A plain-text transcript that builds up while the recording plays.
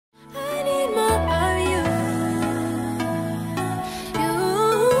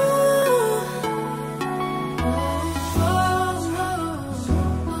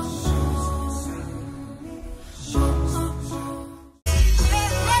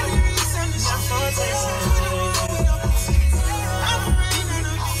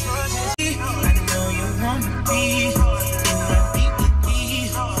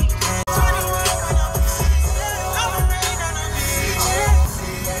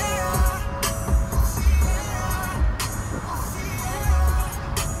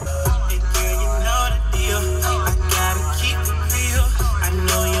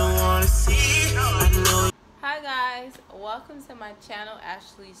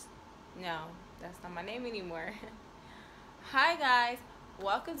Ashley. No, that's not my name anymore. Hi guys,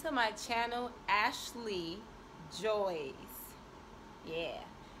 welcome to my channel, Ashley Joyce. Yeah,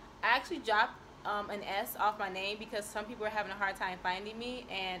 I actually dropped an S off my name because some people are having a hard time finding me,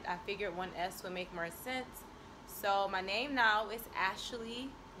 and I figured one S would make more sense. So my name now is Ashley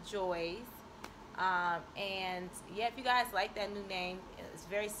Joyce. And yeah, if you guys like that new name, it's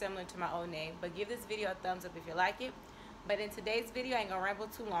very similar to my old name. But give this video a thumbs up if you like it. But in today's video, I ain't gonna ramble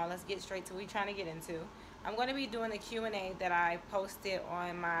too long. Let's get straight to what we're trying to get into. I'm gonna be doing the Q&A that I posted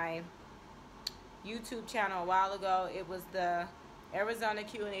on my YouTube channel a while ago. It was the Arizona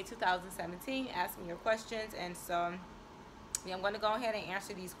Q&A 2017. Ask me your questions, and so yeah, I'm gonna go ahead and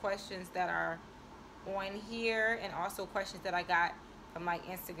answer these questions that are on here, and also questions that I got from like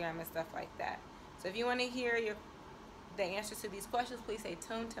Instagram and stuff like that. So if you want to hear the answers to these questions, please stay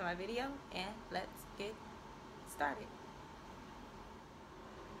tuned to my video, and let's get started.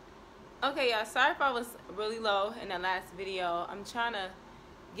 Okay, y'all, sorry if I was really low in that last video. I'm trying to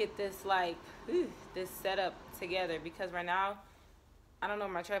get this this setup together because right now I don't know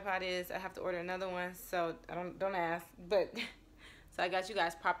where my tripod is. I have to order another one, so don't ask. But so I got you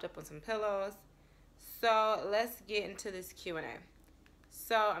guys propped up on some pillows. So let's get into this Q&A.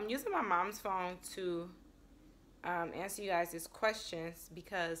 So I'm using my mom's phone to answer you guys these questions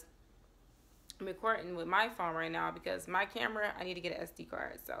because I'm recording with my phone right now because my camera, I need to get an SD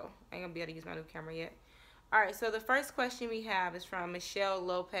card. So I ain't gonna be able to use my new camera yet. All right, so the first question we have is from Michelle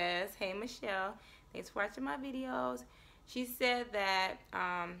Lopez. Hey, Michelle. Thanks for watching my videos. She said that,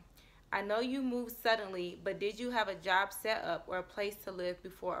 I know you moved suddenly, but did you have a job set up or a place to live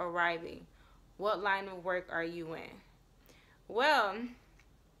before arriving? What line of work are you in? Well,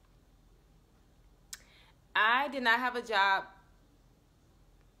 I did not have a job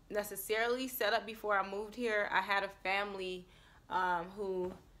necessarily set up before I moved here. I had a family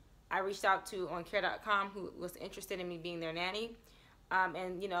who I reached out to on care.com who was interested in me being their nanny.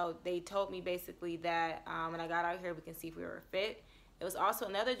 And, you know, they told me basically that when I got out here, we can see if we were a fit. It was also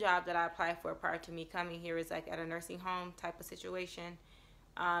another job that I applied for prior to me coming here. It's like at a nursing home type of situation.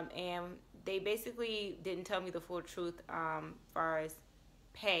 And they basically didn't tell me the full truth as far as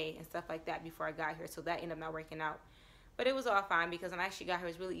pay and stuff like that before I got here. So that ended up not working out. But it was all fine because when I actually got here,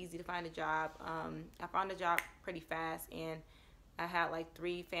 it was really easy to find a job. I found a job pretty fast, and I had like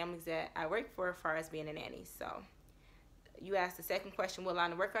 3 families that I worked for as far as being a nanny. So you asked the second question, what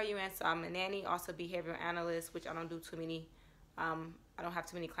line of work are you in? So I'm a nanny, also behavioral analyst, which I don't do too many. I don't have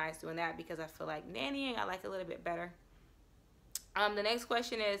too many clients doing that because I feel like nannying I like a little bit better. The next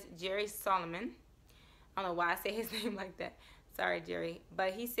question is Jerry Solomon. I don't know why I say his name like that. Sorry, Jerry.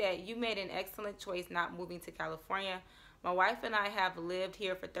 But he said, you made an excellent choice not moving to California. My wife and I have lived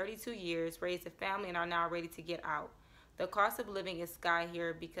here for 32 years, raised a family, and are now ready to get out. The cost of living is sky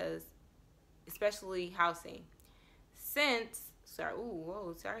here because, especially housing. Sorry,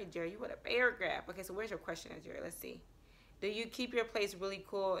 Jerry, you want a paragraph. Okay, so where's your question, Jerry? Let's see. Do you keep your place really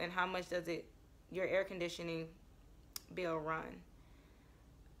cool, and how much does your air conditioning bill run?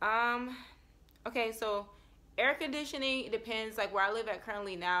 Okay, so air conditioning, it depends. Like where I live at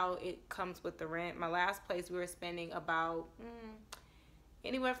currently now, it comes with the rent. My last place, we were spending about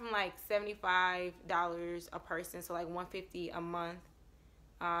anywhere from like $75 a person, so like $150 a month.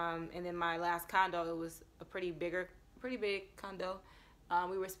 And then my last condo, it was a pretty big condo.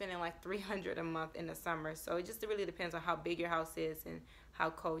 We were spending like $300 a month in the summer. So it just really depends on how big your house is and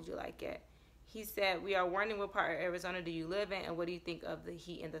how cold you like it. He said, we are wondering what part of Arizona do you live in, and what do you think of the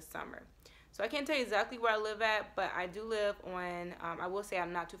heat in the summer? So I can't tell you exactly where I live at, but I do live on, I will say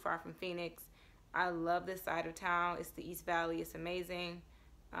I'm not too far from Phoenix. I love this side of town. It's the East Valley. It's amazing.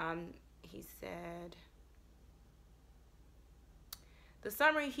 He said, the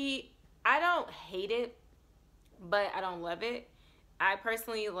summer heat, I don't hate it, but I don't love it. I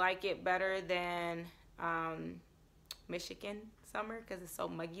personally like it better than Michigan summer because it's so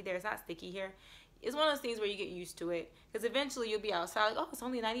muggy there. It's not sticky here. It's one of those things where you get used to it because eventually you'll be outside like, oh, it's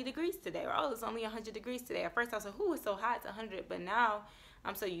only 90 degrees today, or oh, it's only 100 degrees today. At first I was like, oh, it's so hot, it's 100, but now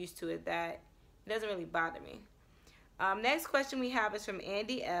I'm so used to it that it doesn't really bother me. Next question we have is from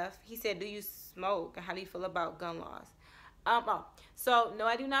Andy F. He said, do you smoke, and how do you feel about gun laws? So no,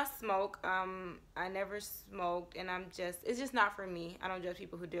 I do not smoke. I never smoked, and it's just not for me. I don't judge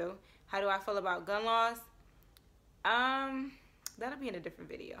people who do. How do I feel about gun laws? That'll be in a different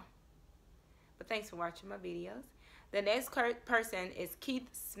video. But thanks for watching my videos. The next person is Keith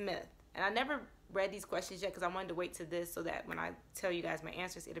Smith. And I never read these questions yet because I wanted to wait to this so that when I tell you guys my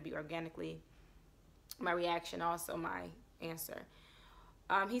answers, it'll be organically my reaction, also my answer.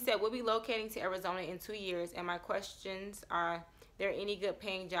 He said, we'll be locating to Arizona in 2 years, and my questions are, there are any good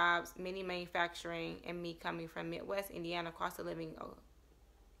paying jobs, many manufacturing, and me coming from Midwest Indiana, cost of living, oh,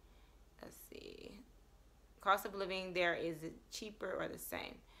 let's see. Cost of living there, is it cheaper or the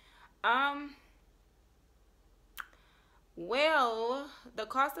same? Well, the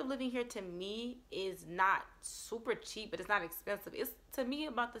cost of living here to me is not super cheap, but it's not expensive. It's to me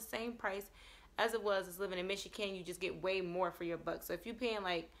about the same price as it was as living in Michigan. You just get way more for your buck. So if you're paying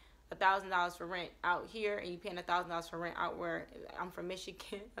like $1,000 for rent out here and you're paying $1,000 for rent out where I'm from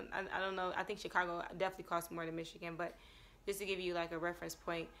Michigan, I don't know. I think Chicago definitely costs more than Michigan, but just to give you like a reference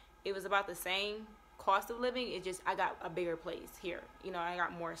point, it was about the same cost of living. It just, I got a bigger place here. You know, I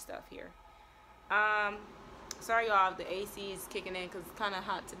got more stuff here. Sorry y'all, the AC is kicking in because it's kind of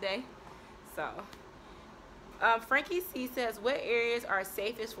hot today. So, Frankie C says, what areas are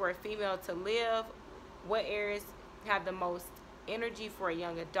safest for a female to live? What areas have the most energy for a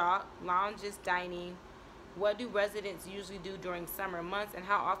young adult? Lounges, dining. What do residents usually do during summer months, and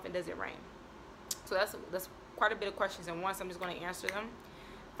how often does it rain? So that's quite a bit of questions in one, so I'm just going to answer them.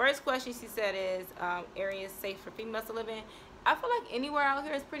 First question she said is areas safe for females to live in. I feel like anywhere out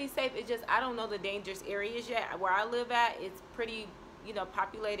here is pretty safe. It's just I don't know the dangerous areas yet. Where I live at, it's pretty, you know,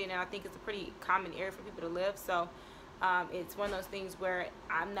 populated, and I think it's a pretty common area for people to live. So it's one of those things where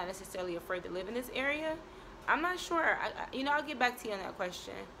I'm not necessarily afraid to live in this area. I'm not sure. You know, I'll get back to you on that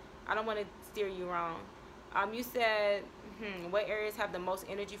question. I don't want to steer you wrong. You said, what areas have the most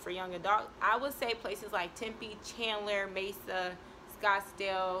energy for young adults? I would say places like Tempe, Chandler, Mesa,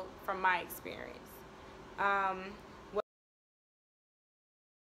 Scottsdale, from my experience.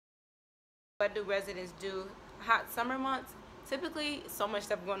 What do residents do hot summer months? Typically, so much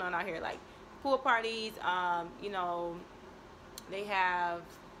stuff going on out here, like pool parties. You know, they have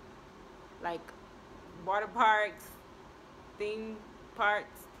like water parks, theme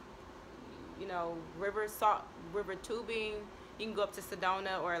parks. You know, river tubing. You can go up to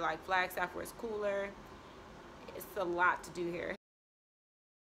Sedona or like Flagstaff where it's cooler. It's a lot to do here.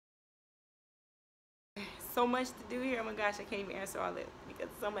 So much to do here. Oh my gosh, I can't even answer all this because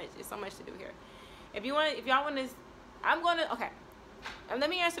it's so much to do here. If y'all want to, okay. And let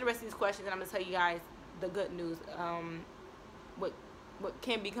me answer the rest of these questions, and I'm gonna tell you guys the good news. What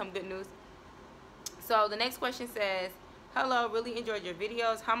can become good news. So the next question says, hello, really enjoyed your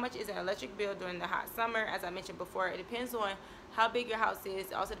videos. How much is an electric bill during the hot summer? As I mentioned before, it depends on how big your house is.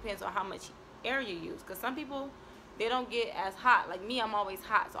 It also depends on how much air you use, because some people, they don't get as hot. Like me, I'm always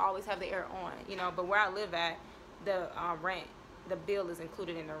hot, so I always have the air on, you know. But where I live at, the rent, the bill is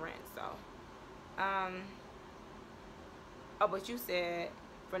included in the rent. So, oh, but you said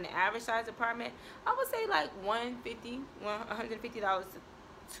from the average size apartment, I would say like $150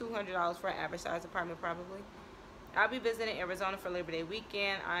 to $200 for an average size apartment probably. I'll be visiting Arizona for Labor Day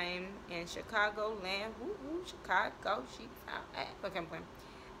weekend. I'm in Chicago land. Woo woo, Chicago. Okay, I'm playing.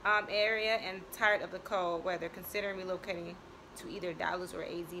 Area and tired of the cold weather, considering relocating to either Dallas or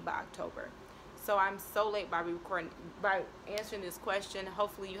AZ by October. So I'm so late by answering this question.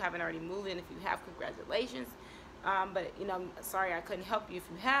 Hopefully you haven't already moved, and if you have, congratulations. But you know, sorry I couldn't help you if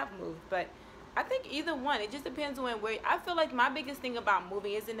you have moved. But I think either one. It just depends on where. I feel like my biggest thing about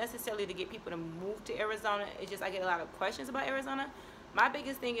moving isn't necessarily to get people to move to Arizona. It's just I get a lot of questions about Arizona. My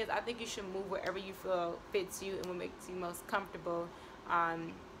biggest thing is I think you should move wherever you feel fits you and what makes you most comfortable.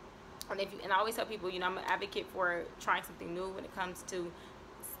 And I always tell people, you know, I'm an advocate for trying something new when it comes to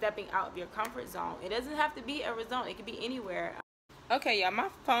stepping out of your comfort zone. It doesn't have to be Arizona. It could be anywhere. Okay, y'all, my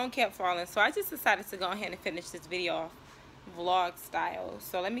phone kept falling, so I just decided to go ahead and finish this video off vlog style.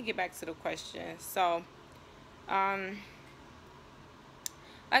 So let me get back to the question. So, like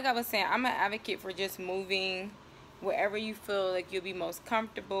I was saying, I'm an advocate for just moving wherever you feel like you'll be most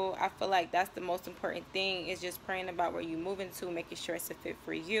comfortable. I feel like that's the most important thing, is just praying about where you're moving to, making sure it's a fit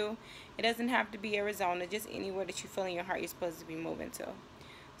for you. It doesn't have to be Arizona, just anywhere that you feel in your heart you're supposed to be moving to.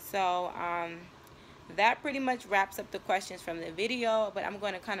 So that pretty much wraps up the questions from the video, but I'm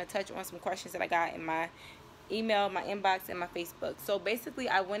going to kind of touch on some questions that I got in my email, my inbox, and my Facebook. So basically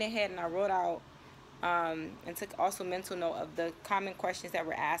I went ahead and I wrote out and took also mental note of the common questions that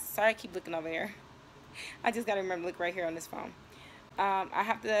were asked. Sorry I keep looking over there. I just got to remember to look right here on this phone.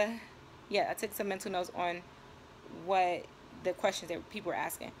 I took some mental notes on what the questions that people were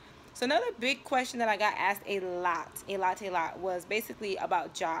asking. So another big question that I got asked a lot was basically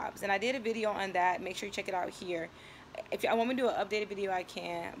about jobs. And I did a video on that. Make sure you check it out here. If I want me to do an updated video, I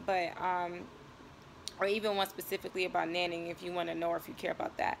can. But, or even one specifically about nannying if you want to know or if you care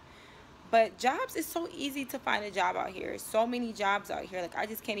about that. But jobs, is so easy to find a job out here. So many jobs out here. Like, I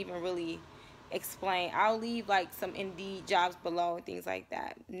just can't even really explain. I'll leave like some Indeed jobs below and things like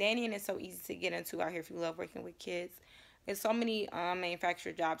that. Nannying is so easy to get into out here if you love working with kids. There's so many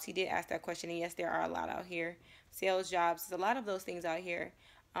manufacturer jobs. He did ask that question, and yes, there are a lot out here. Sales jobs, there's a lot of those things out here.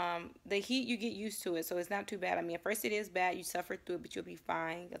 The heat, you get used to it, so it's not too bad. I mean, at first it is bad. You suffer through it, but you'll be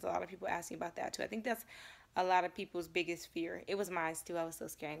fine. There's a lot of people asking about that too. I think that's a lot of people's biggest fear. It was mine too. I was so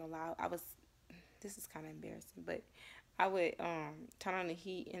scared. I ain't gonna lie. This is kind of embarrassing, but I would turn on the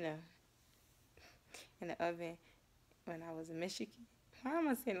heat in the oven when I was in Michigan. Why am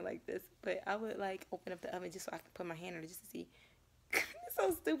I saying it like this? But I would like open up the oven just so I could put my hand on it just to see. It's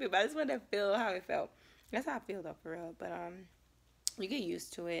so stupid, but I just wanted to feel how it felt. That's how I feel though, for real. But you get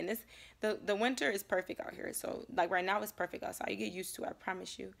used to it, and it's the winter is perfect out here. So like right now it's perfect outside. You get used to it, I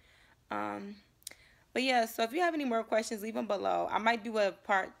promise you. But yeah, so if you have any more questions, leave them below. I might do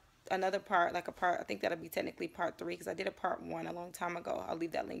another part, I think that'll be technically part 3, because I did a part 1 a long time ago. I'll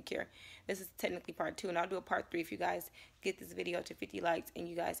leave that link here. This is technically part 2, and I'll do a part 3 if you guys get this video to 50 likes and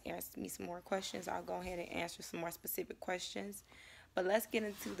you guys ask me some more questions. I'll go ahead and answer some more specific questions. But let's get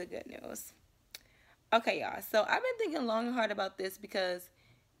into the good news. Okay, y'all, so I've been thinking long and hard about this because,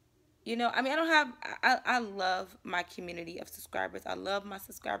 you know, I mean, I love my community of subscribers. I love my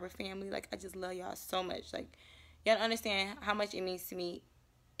subscriber family. Like, I just love y'all so much. Like, y'all don't understand how much it means to me.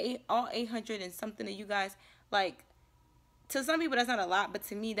 All 800 and something of you guys, like, to some people that's not a lot, but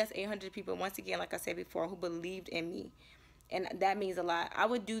to me that's 800 people, once again, like I said before, who believed in me, and that means a lot. I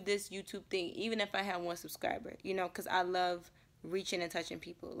would do this YouTube thing even if I had 1 subscriber, you know, because I love reaching and touching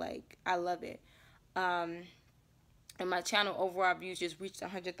people. Like, I love it. And my channel overall views just reached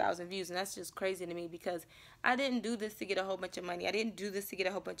 100,000 views, and that's just crazy to me because I didn't do this to get a whole bunch of money. I didn't do this to get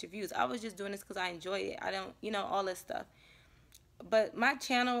a whole bunch of views. I was just doing this because I enjoyed it. I don't, you know, all this stuff. But my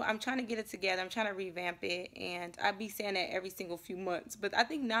channel, I'm trying to get it together. I'm trying to revamp it, and I be saying that every single few months. But I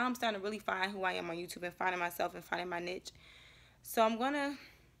think now I'm starting to really find who I am on YouTube and finding myself and finding my niche. So I'm going to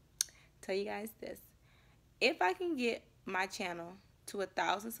tell you guys this. If I can get my channel to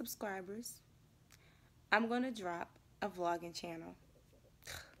 1,000 subscribers, I'm going to drop a vlogging channel.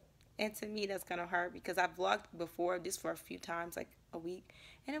 And to me, that's kind of hard because I've vlogged before, just for a few times, like a week,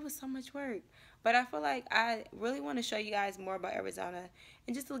 and it was so much work. But I feel like I really want to show you guys more about Arizona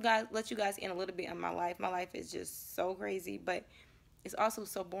and just to let you guys in a little bit of my life. My life is just so crazy, but it's also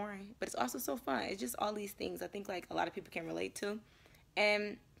so boring, but it's also so fun. It's just all these things I think like a lot of people can relate to.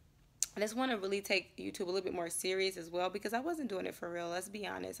 And I just want to really take YouTube a little bit more serious as well, because I wasn't doing it for real. Let's be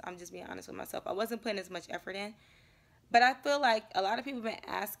honest. I'm just being honest with myself. I wasn't putting as much effort in. But I feel like a lot of people have been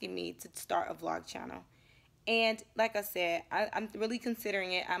asking me to start a vlog channel. And like I said, I'm really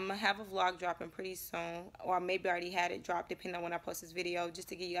considering it. I'm going to have a vlog dropping pretty soon. Or maybe I already had it dropped, depending on when I post this video, just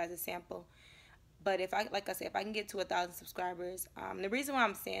to give you guys a sample. But if like I said, if I can get to 1,000 subscribers, the reason why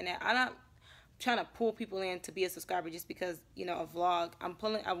I'm saying that, I'm not trying to pull people in to be a subscriber just because, you know, a vlog.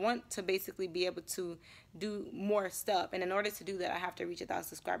 I want to basically be able to do more stuff. And in order to do that, I have to reach 1,000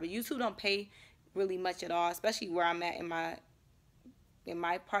 subscribers. YouTube don't pay really much at all, especially where I'm at in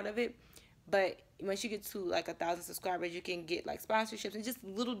my part of it. But once you get to like 1,000 subscribers, you can get like sponsorships and just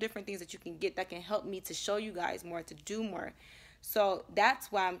little different things that you can get that can help me to show you guys more, to do more. So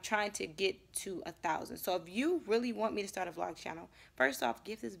that's why I'm trying to get to 1,000. So if you really want me to start a vlog channel, first off,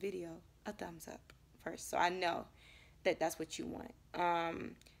 give this video a thumbs up first, so I know that that's what you want.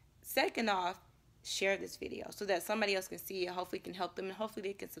 Second off, share this video so that somebody else can see it. Hopefully it can help them, and hopefully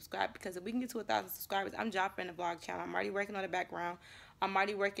they can subscribe, because if we can get to 1,000 subscribers, I'm dropping a vlog channel. I'm already working on the background. I'm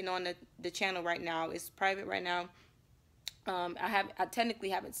already working on the channel right now. It's private right now. I technically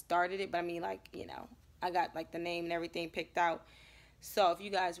haven't started it, but I mean, like, you know, I got like the name and everything picked out. So if you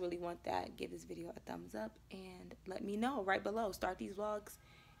guys really want that, give this video a thumbs up and let me know right below. Start these vlogs.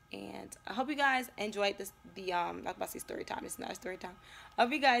 And I hope you guys enjoyed this. I was about to say story time. It's not a story time. I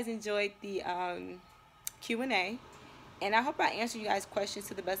hope you guys enjoyed the Q&A. And I hope I answered you guys' questions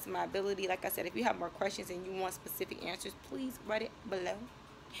to the best of my ability. Like I said, if you have more questions and you want specific answers, please write it below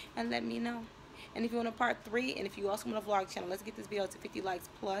and let me know. And if you want a part 3, and if you also want a vlog channel, let's get this video to 50 likes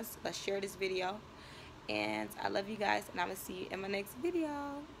plus. Let's share this video. And I love you guys, and I'm going to see you in my next video.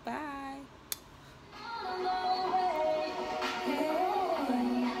 Bye.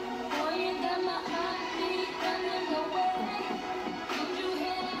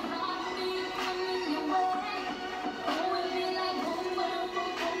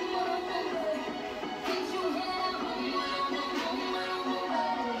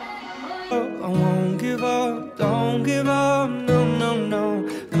 I won't give up, don't give up.